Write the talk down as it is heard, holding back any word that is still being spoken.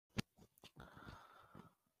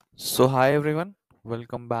Hi everyone,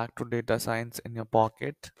 welcome back to Data Science in Your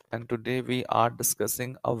Pocket. And today we are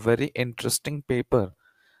discussing a very interesting paper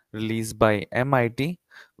released by MIT,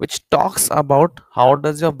 which talks about how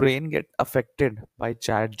does your brain get affected by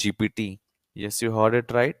ChatGPT. Yes, you heard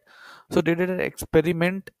it right. So they did an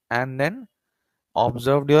experiment and then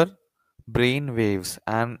observed your brain waves,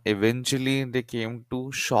 and eventually they came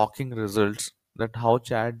to shocking results that how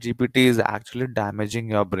ChatGPT is actually damaging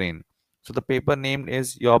your brain. So the paper name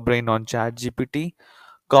is Your Brain on ChatGPT: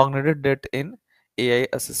 Cognitive Debt in AI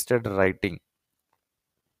Assisted Writing.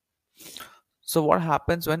 So what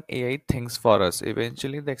happens when AI thinks for us?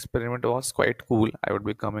 Eventually the experiment was quite cool. I would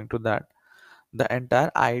be coming to that. The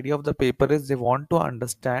entire idea of the paper is they want to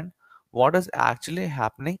understand what is actually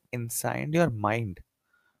happening inside your mind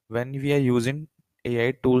when we are using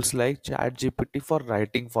AI tools like ChatGPT for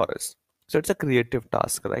writing for us. So it's a creative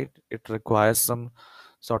task, right? It requires some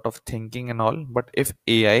sort of thinking and all. But if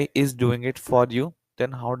AI is doing it for you,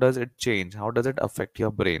 then how does it change? How does it affect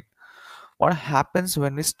your brain? What happens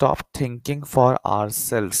when we stop thinking for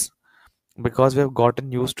ourselves? Because we have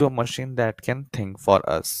gotten used to a machine that can think for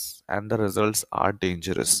us, and the results are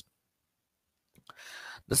dangerous.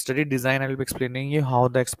 The study design, I will be explaining you how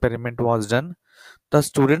the experiment was done. The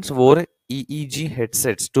students wore EEG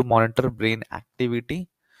headsets to monitor brain activity,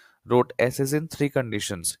 wrote essays in three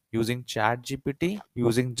conditions: using ChatGPT,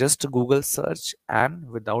 using just Google search, and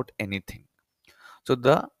without anything. So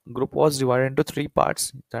the group was divided into three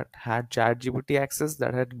parts that had ChatGPT access,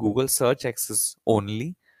 that had Google search access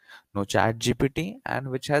only, no ChatGPT, and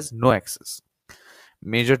which has no access.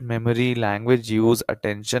 Measured memory, language use,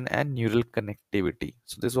 attention, and neural connectivity.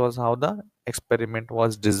 So this was how the experiment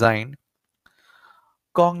was designed.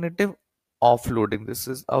 Cognitive offloading. This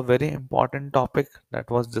is a very important topic that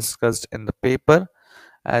was discussed in the paper.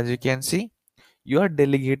 As you can see, you are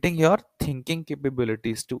delegating your thinking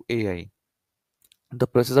capabilities to AI. The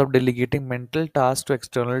process of delegating mental tasks to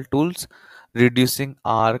external tools, reducing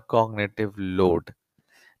our cognitive load.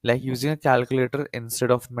 Like using a calculator instead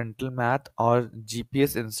of mental math or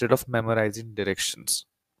GPS instead of memorizing directions.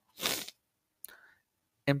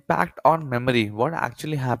 Impact on memory. What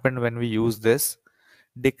actually happened when we use this?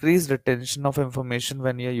 Decreased retention of information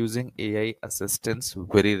when you're using AI assistants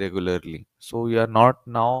very regularly. So you are not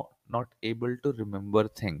able to remember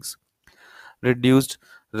things. Reduced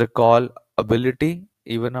recall ability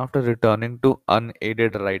even after returning to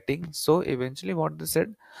unaided writing. So eventually what they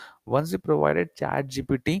said, once we provided chat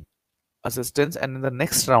GPT assistance and in the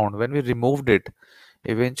next round when we removed it,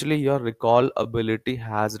 eventually your recall ability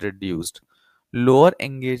has reduced. Lower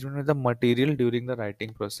engagement with the material during the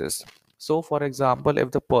writing process. So for example,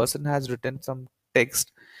 if the person has written some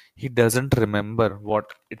text, he doesn't remember what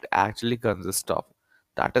it actually consists of.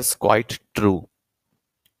 That is quite true.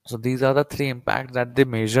 So these are the three impacts that they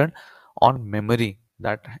measured on memory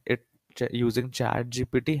that using chat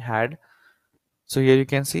gpt had. So here you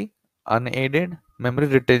can see unaided memory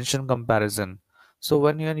retention comparison. So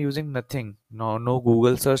when you are using nothing, no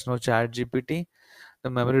Google search, no Chat GPT,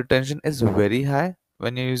 the memory retention is very high.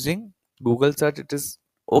 When you're using Google search, it is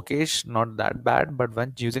okayish, not that bad. But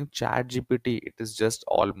when using Chat GPT, it is just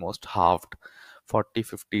almost halved,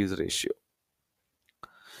 40-50s ratio.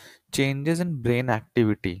 Changes in brain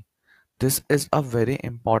activity. This is a very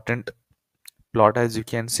important plot, as you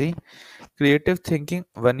can see. Creative thinking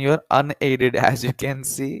when you're unaided, as you can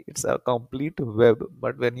see, it's a complete web,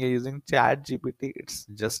 but when you're using chat gpt, it's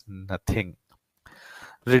just nothing.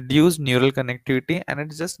 Reduce neural connectivity, and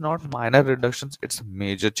it's just not minor reductions, it's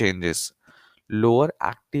major changes. Lower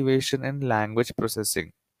activation in language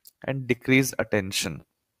processing and decrease attention.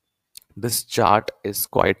 This chart is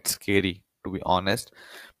quite scary, to be honest,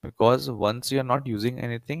 because once you're not using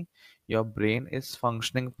anything, your brain is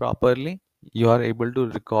functioning properly. You are able to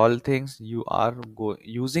recall things. You are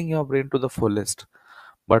using your brain to the fullest.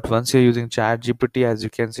 But once you're using Chat GPT, as you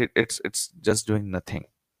can see, it's just doing nothing.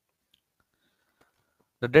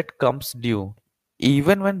 The debt comes due.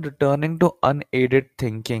 Even when returning to unaided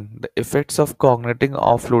thinking, the effects of cognitive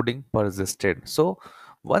offloading persisted. So,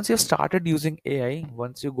 once you started using AI,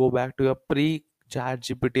 once you go back to your pre chat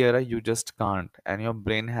GPT era, you just can't, and your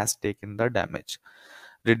brain has taken the damage.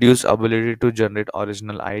 Reduced ability to generate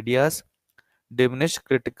original ideas, diminished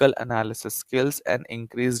critical analysis skills, and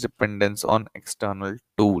increased dependence on external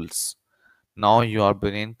tools. Now, your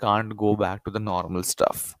brain can't go back to the normal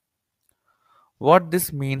stuff. What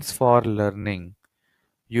this means for learning: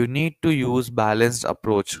 you need to use balanced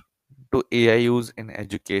approach to AI use in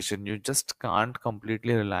education. You just can't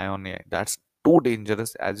completely rely on AI. That's too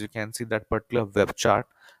dangerous. As you can see, that particular web chart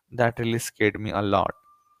that really scared me a lot.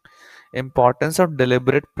 Importance of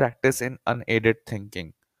deliberate practice in unaided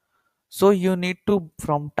thinking. So you need to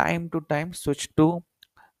from time to time switch to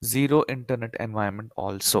zero internet environment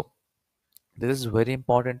also. This is very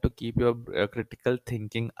important to keep your critical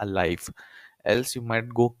thinking alive, else you might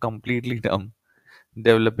go completely dumb.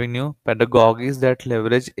 Developing new pedagogies that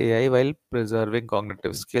leverage AI while preserving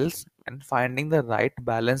cognitive skills, and finding the right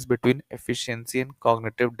balance between efficiency and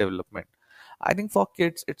cognitive development. I think for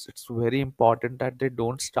kids, it's very important that they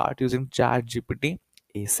don't start using ChatGPT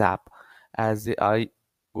ASAP as they are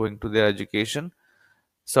going to their education.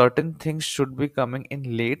 Certain things should be coming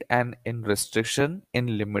in late and in restriction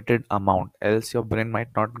in limited amount, else your brain might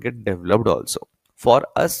not get developed also. For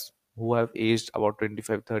us who have aged about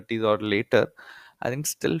 25, 30s or later, I think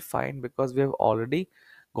still fine because we have already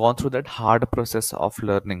gone through that hard process of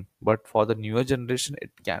learning. But for the newer generation,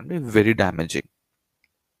 it can be very damaging.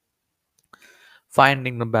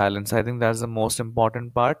 Finding the balance, I think that's the most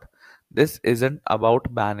important part. This isn't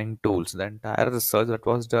about banning tools. The entire research that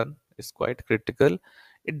was done is quite critical.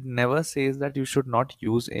 It never says that you should not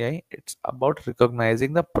use AI. It's about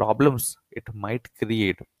recognizing the problems it might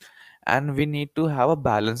create, and we need to have a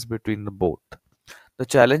balance between the both. The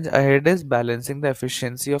challenge ahead is balancing the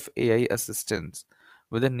efficiency of AI assistance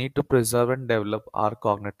with the need to preserve and develop our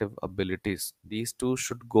cognitive abilities. These two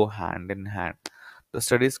should go hand in hand. The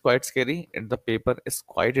study is quite scary, and the paper is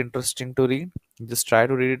quite interesting to read. Just try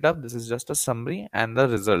to read it up. This is just a summary and the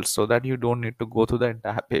results so that you don't need to go through the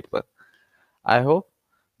entire paper. I hope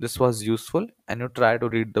this was useful and you try to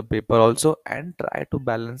read the paper also and try to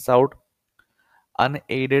balance out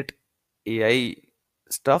unaided AI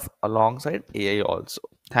stuff alongside AI also.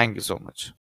 Thank you so much.